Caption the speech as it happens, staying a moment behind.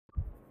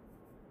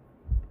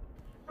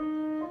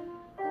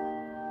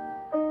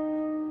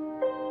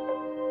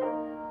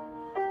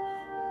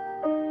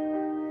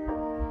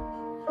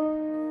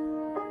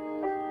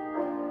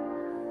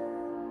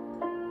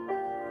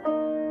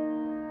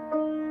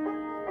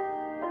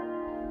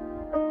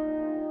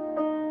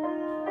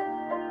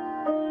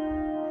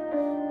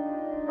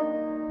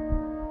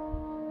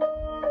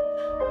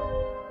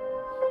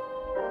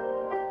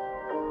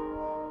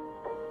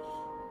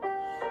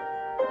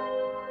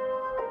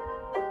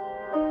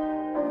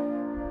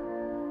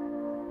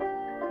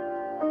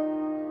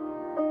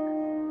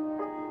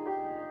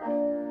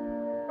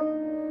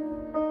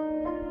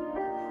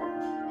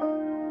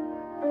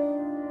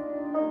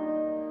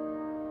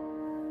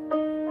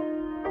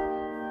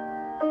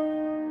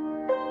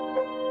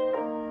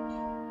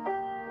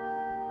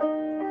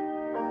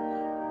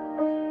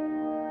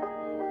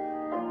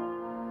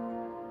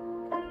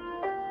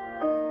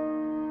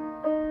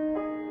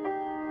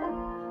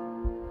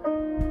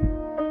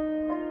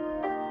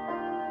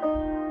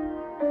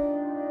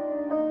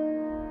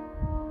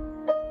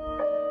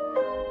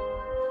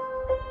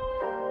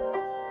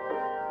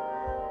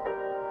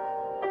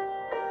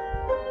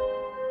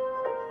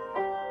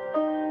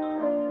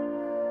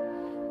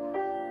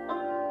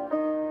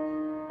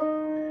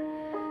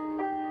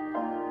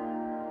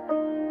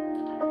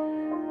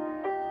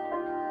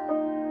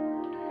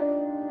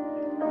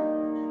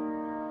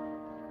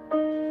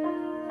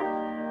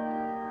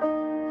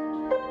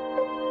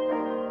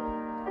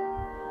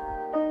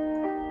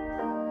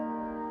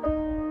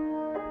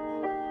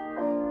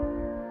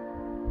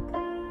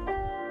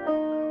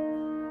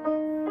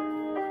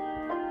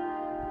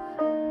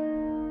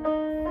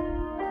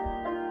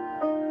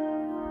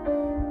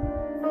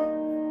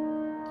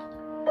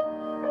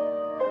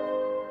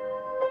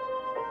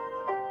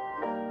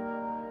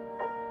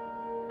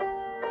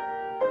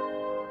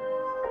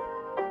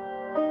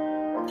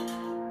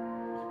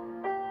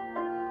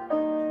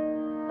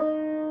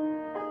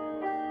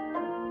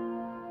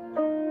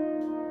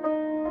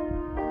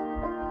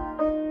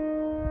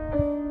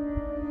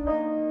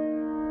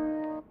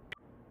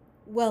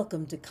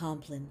Welcome to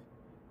Compline,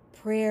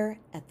 prayer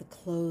at the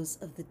close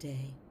of the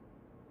day.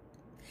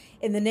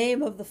 In the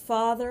name of the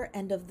Father,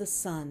 and of the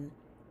Son,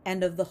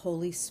 and of the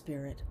Holy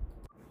Spirit.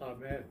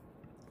 Amen.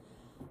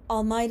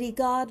 Almighty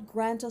God,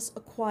 grant us a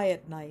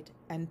quiet night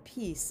and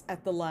peace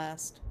at the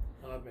last.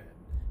 Amen.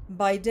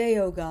 By day,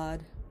 O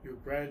God, You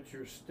grant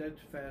your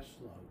steadfast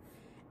love,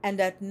 and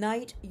at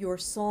night your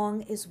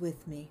song is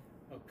with me.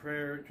 a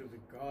prayer to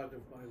the God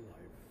of my life.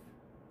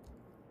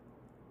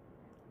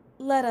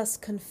 Let us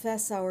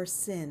confess our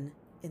sin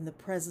in the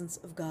presence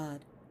of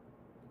God.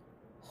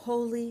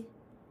 Holy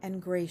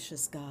and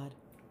gracious God,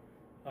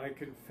 I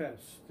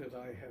confess that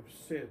I have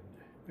sinned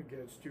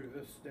against you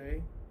this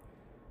day.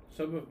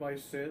 Some of my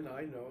sin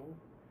I know,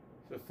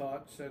 the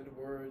thoughts and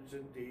words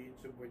and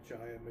deeds of which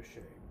I am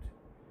ashamed.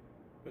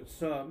 But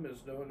some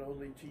is known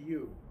only to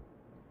you.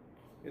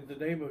 In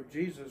the name of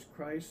Jesus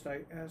Christ,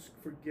 I ask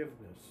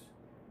forgiveness.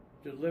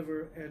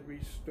 Deliver and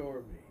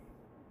restore me,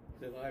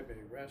 that I may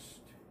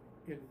rest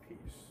in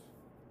peace.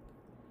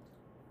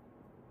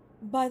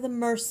 by the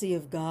mercy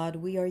of God,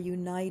 we are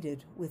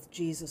united with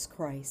Jesus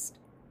Christ,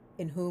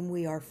 in whom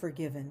we are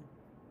forgiven.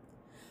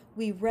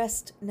 We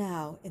rest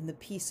now in the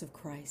peace of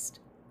Christ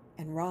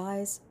and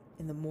rise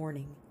in the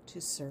morning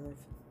to serve.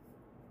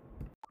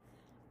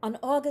 On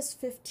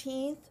August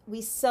 15th,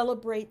 we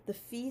celebrate the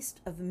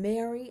feast of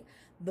Mary,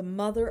 the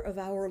Mother of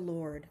our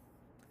Lord.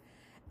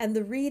 And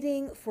the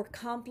reading for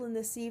Compline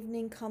this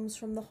evening comes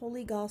from the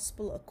Holy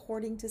Gospel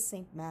according to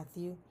St.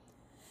 Matthew,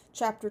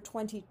 chapter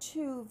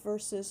 22,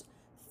 verses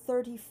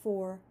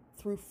 34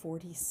 through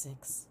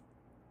 46.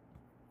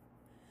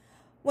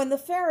 When the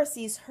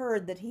Pharisees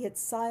heard that he had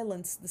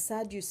silenced the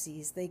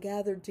Sadducees, they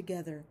gathered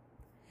together.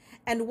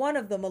 And one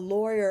of them, a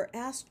lawyer,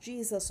 asked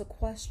Jesus a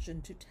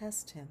question to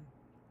test him.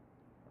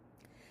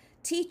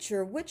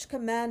 "Teacher, which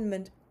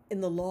commandment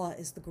in the law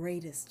is the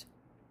greatest?"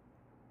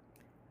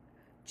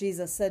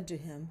 Jesus said to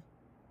him,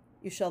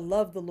 "You shall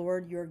love the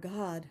Lord your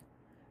God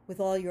with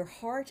all your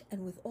heart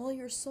and with all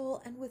your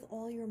soul and with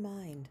all your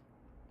mind.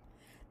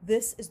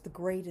 This is the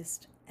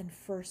greatest and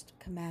first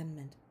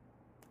commandment.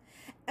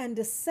 And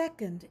a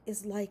second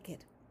is like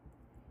it.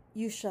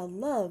 You shall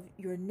love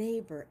your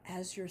neighbor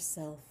as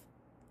yourself.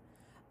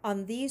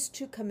 On these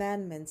two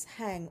commandments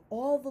hang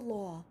all the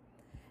law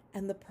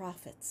and the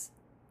prophets."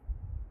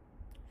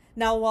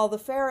 Now, while the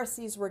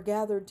Pharisees were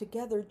gathered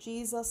together,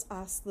 Jesus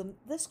asked them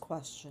this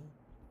question: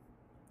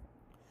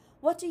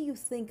 "What do you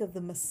think of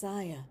the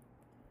Messiah?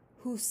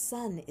 Whose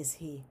son is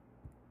he?"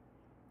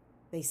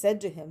 They said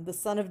to him, "The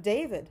son of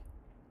David."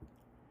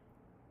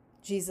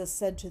 Jesus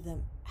said to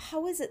them,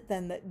 "How is it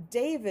then that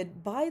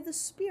David by the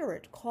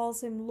Spirit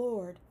calls him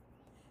Lord,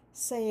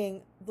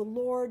 saying, 'The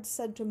Lord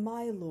said to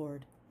my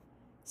Lord,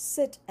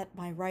 sit at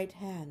my right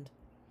hand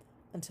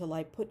until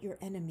I put your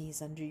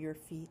enemies under your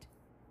feet'?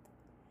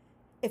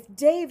 If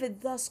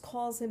David thus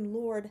calls him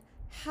Lord,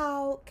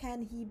 how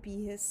can he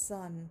be his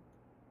son?"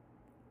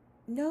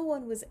 No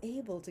one was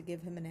able to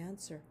give him an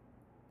answer.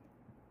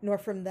 nor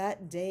from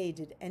that day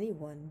did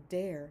anyone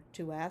dare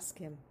to ask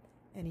him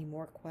any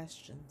more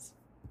questions.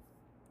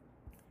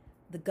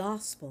 The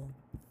Gospel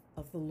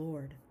of the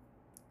Lord.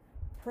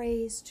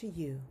 Praise to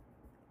you,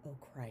 O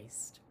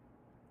Christ.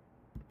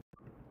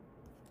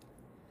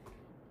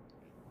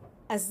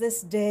 As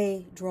this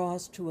day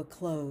draws to a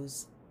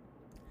close,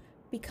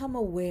 become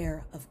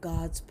aware of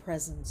God's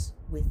presence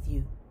with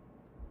you.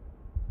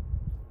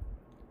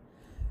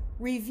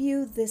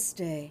 Review this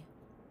day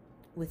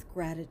with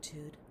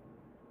gratitude.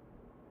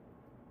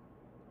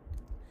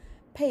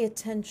 Pay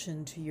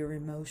attention to your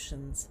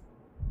emotions.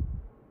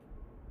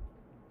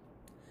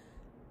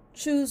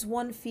 Choose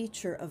one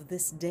feature of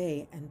this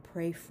day and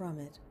pray from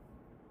it.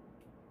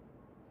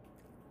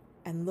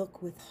 And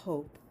look with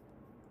hope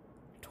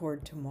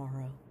toward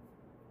tomorrow.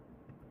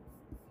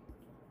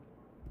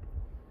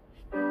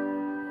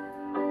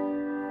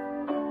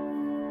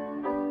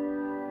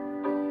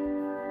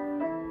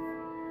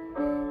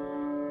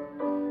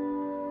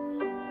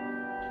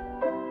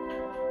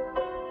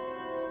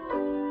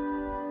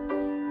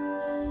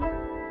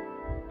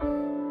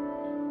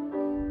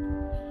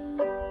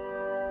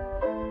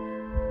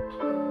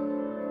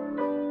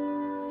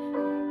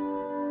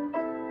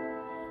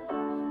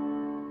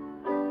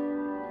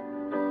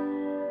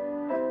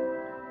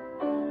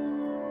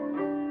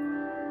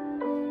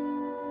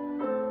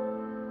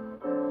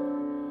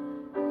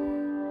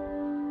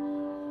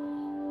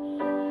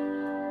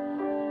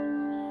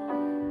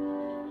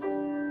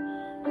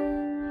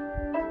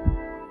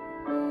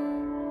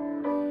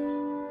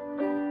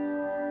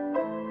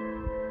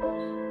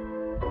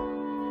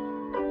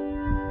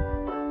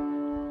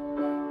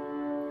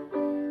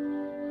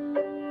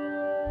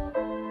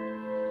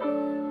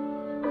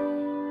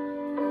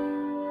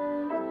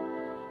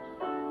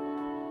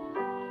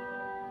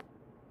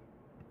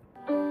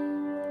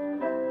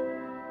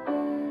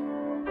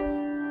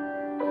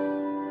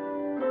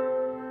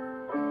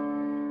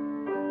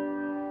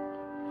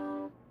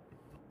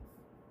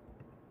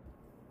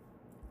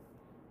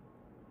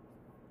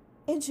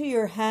 Into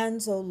your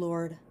hands, O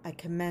Lord, I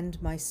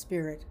commend my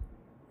spirit.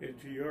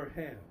 Into your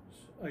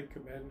hands I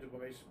commend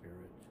my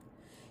spirit.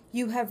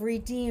 You have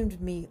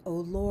redeemed me, O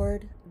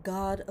Lord,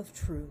 God of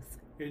truth.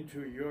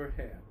 Into your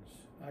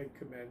hands I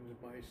commend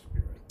my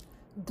spirit.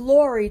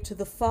 Glory to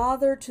the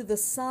Father, to the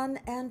Son,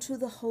 and to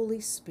the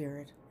Holy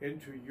Spirit.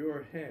 Into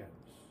your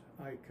hands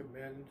I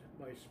commend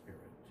my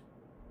spirit.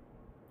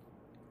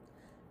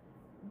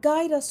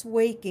 Guide us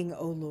waking,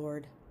 O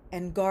Lord,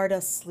 and guard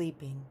us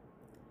sleeping,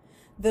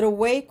 that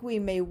awake we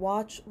may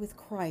watch with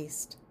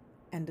Christ,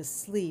 and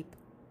asleep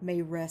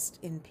may rest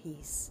in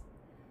peace.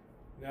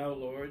 Now,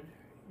 Lord,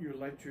 you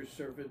let your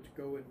servant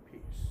go in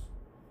peace.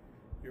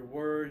 Your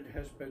word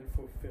has been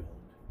fulfilled.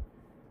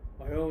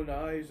 My own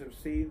eyes have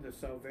seen the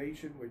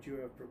salvation which you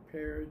have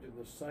prepared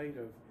in the sight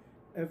of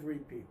every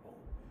people,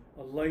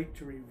 a light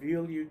to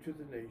reveal you to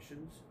the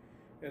nations,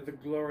 and the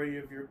glory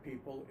of your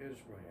people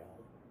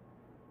Israel.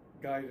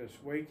 Guide us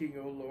waking,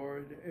 O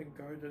Lord, and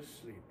guard us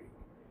sleeping,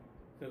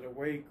 that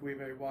awake we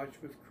may watch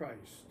with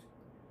Christ,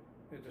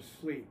 and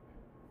asleep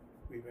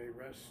we may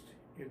rest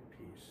in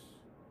peace.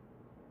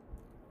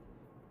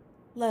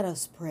 Let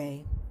us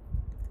pray.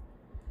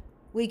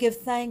 We give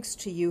thanks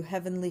to you,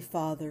 Heavenly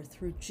Father,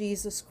 through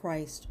Jesus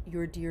Christ,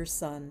 your dear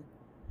Son,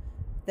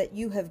 that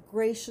you have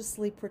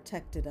graciously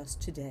protected us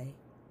today.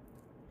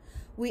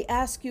 We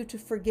ask you to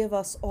forgive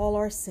us all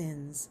our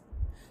sins,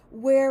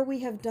 where we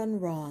have done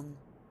wrong,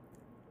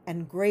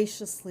 and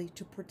graciously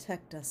to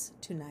protect us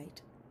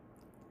tonight.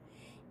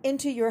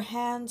 Into your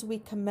hands we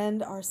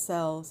commend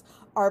ourselves,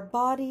 our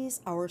bodies,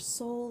 our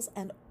souls,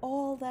 and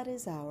all that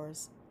is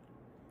ours.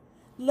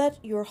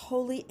 Let your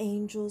holy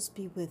angels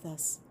be with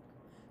us,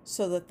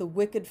 so that the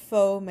wicked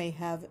foe may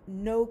have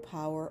no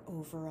power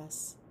over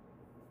us.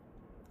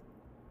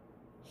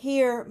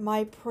 Hear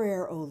my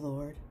prayer, O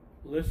Lord.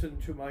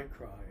 Listen to my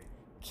cry.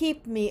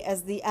 Keep me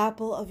as the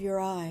apple of your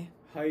eye.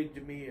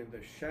 Hide me in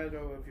the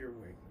shadow of your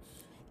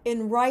wings.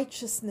 In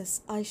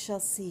righteousness I shall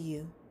see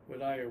you.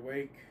 When I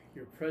awake,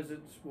 your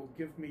presence will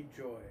give me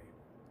joy.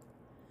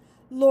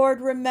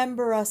 Lord,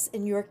 remember us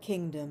in your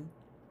kingdom,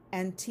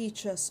 and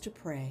teach us to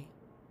pray.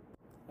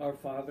 Our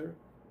Father,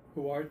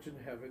 who art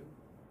in heaven,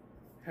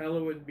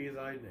 hallowed be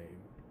thy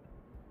name.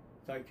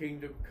 Thy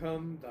kingdom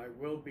come, thy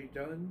will be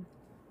done,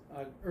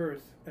 on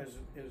earth as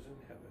it is in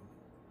heaven.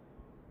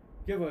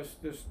 Give us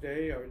this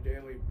day our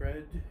daily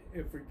bread,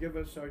 and forgive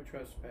us our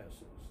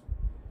trespasses,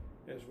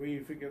 as we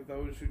forgive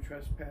those who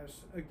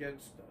trespass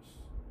against us.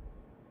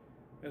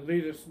 And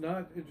lead us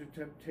not into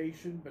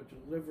temptation, but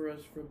deliver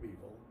us from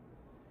evil.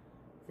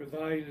 For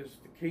thine is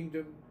the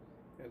kingdom,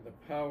 and the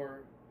power,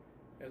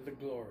 and the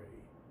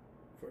glory,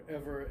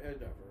 forever and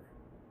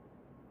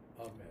ever.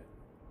 Amen.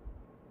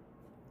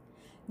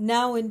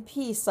 Now in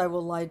peace I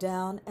will lie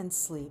down and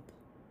sleep.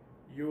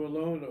 You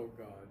alone, O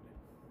God,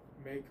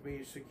 make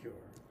me secure.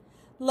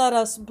 Let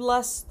us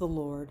bless the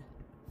Lord.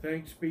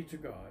 Thanks be to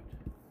God.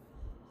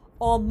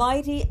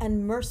 Almighty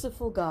and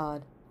merciful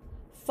God,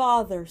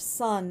 Father,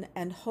 Son,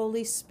 and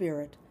Holy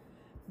Spirit,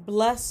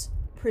 bless,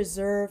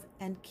 preserve,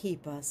 and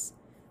keep us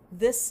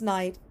this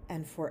night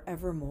and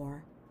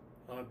forevermore.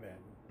 Amen.